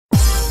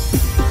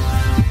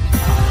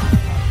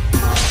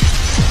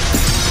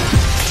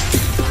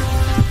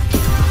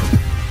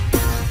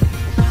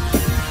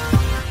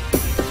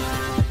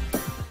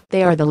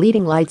They are the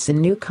leading lights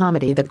in new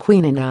comedy The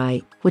Queen and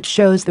I, which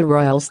shows the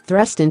royals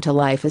thrust into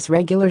life as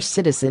regular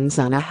citizens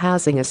on a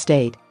housing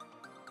estate.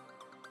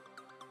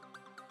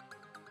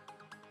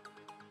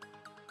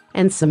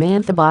 And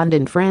Samantha Bond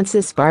and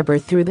Frances Barber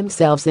threw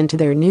themselves into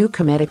their new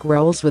comedic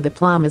roles with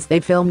aplomb as they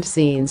filmed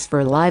scenes for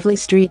a lively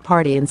street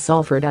party in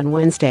Salford on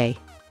Wednesday.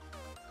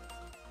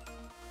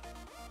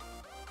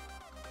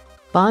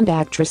 Bond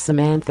actress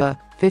Samantha,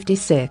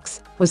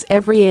 56, was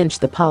every inch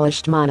the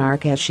polished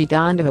monarch as she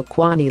donned a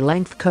aqua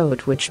knee-length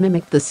coat which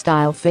mimicked the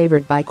style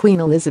favored by Queen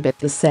Elizabeth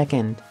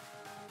II.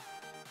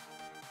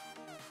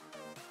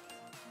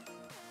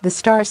 The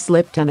star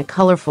slipped on a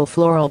colourful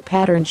floral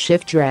patterned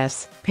shift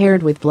dress,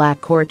 paired with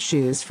black court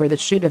shoes for the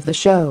shoot of the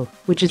show,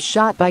 which is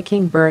shot by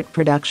King Bert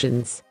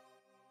Productions.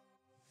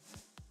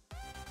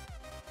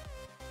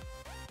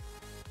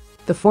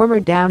 The former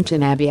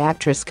Downton Abbey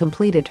actress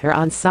completed her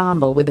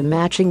ensemble with a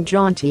matching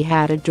jaunty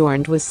hat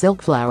adorned with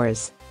silk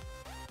flowers.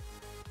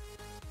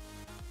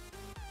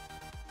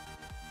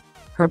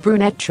 Her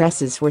brunette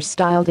tresses were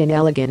styled in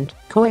elegant,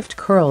 coiffed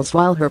curls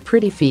while her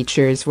pretty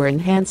features were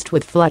enhanced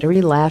with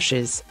fluttery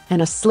lashes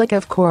and a slick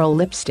of coral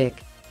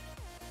lipstick.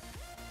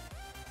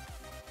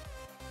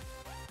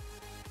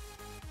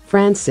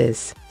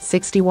 Frances,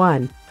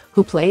 61,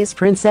 who plays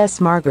Princess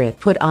Margaret,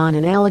 put on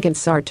an elegant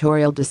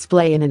sartorial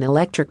display in an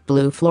electric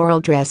blue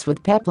floral dress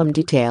with peplum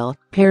detail,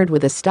 paired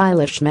with a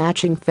stylish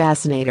matching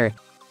fascinator.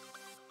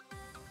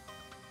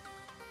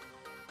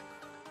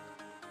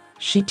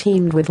 She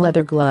teamed with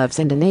leather gloves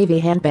and a navy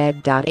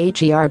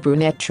handbag.Her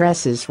brunette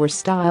tresses were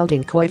styled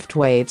in coiffed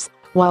waves,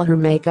 while her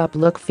makeup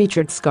look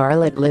featured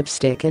scarlet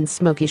lipstick and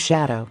smoky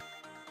shadow.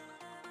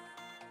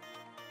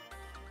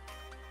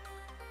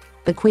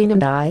 The Queen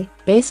and I,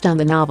 based on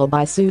the novel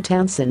by Sue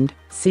Townsend,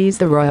 sees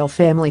the royal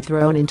family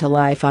thrown into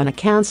life on a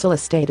council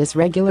estate as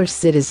regular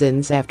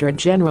citizens after a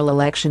general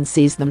election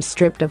sees them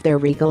stripped of their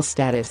regal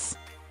status.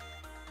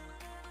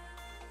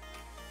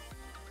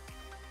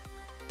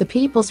 The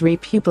People's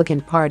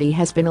Republican Party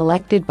has been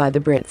elected by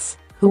the Brits,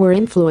 who were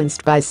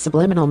influenced by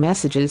subliminal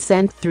messages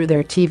sent through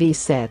their TV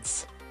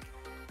sets.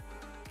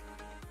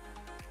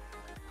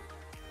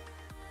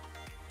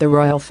 The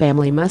royal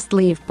family must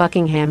leave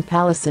Buckingham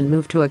Palace and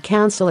move to a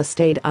council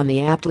estate on the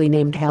aptly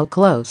named Hell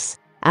Close,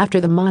 after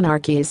the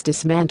monarchy is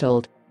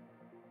dismantled.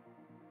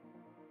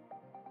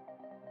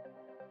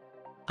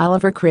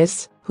 Oliver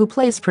Chris, who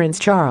plays Prince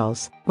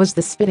Charles, was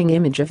the spitting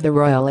image of the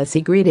royal as he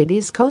greeted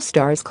his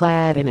co-stars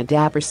clad in a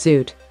dapper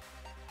suit.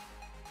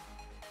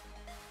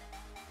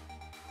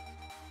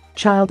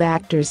 Child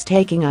actors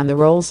taking on the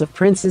roles of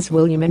Princes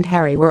William and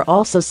Harry were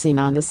also seen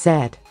on the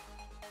set.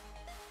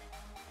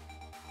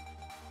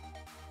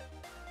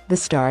 The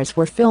stars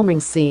were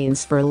filming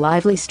scenes for a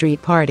lively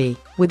street party,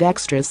 with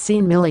extras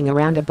seen milling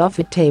around a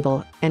buffet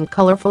table and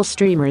colourful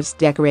streamers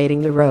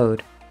decorating the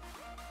road.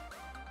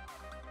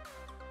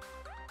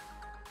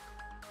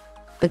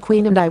 The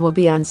Queen and I will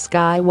be on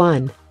Sky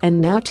One and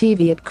Now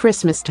TV at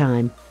Christmas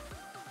time.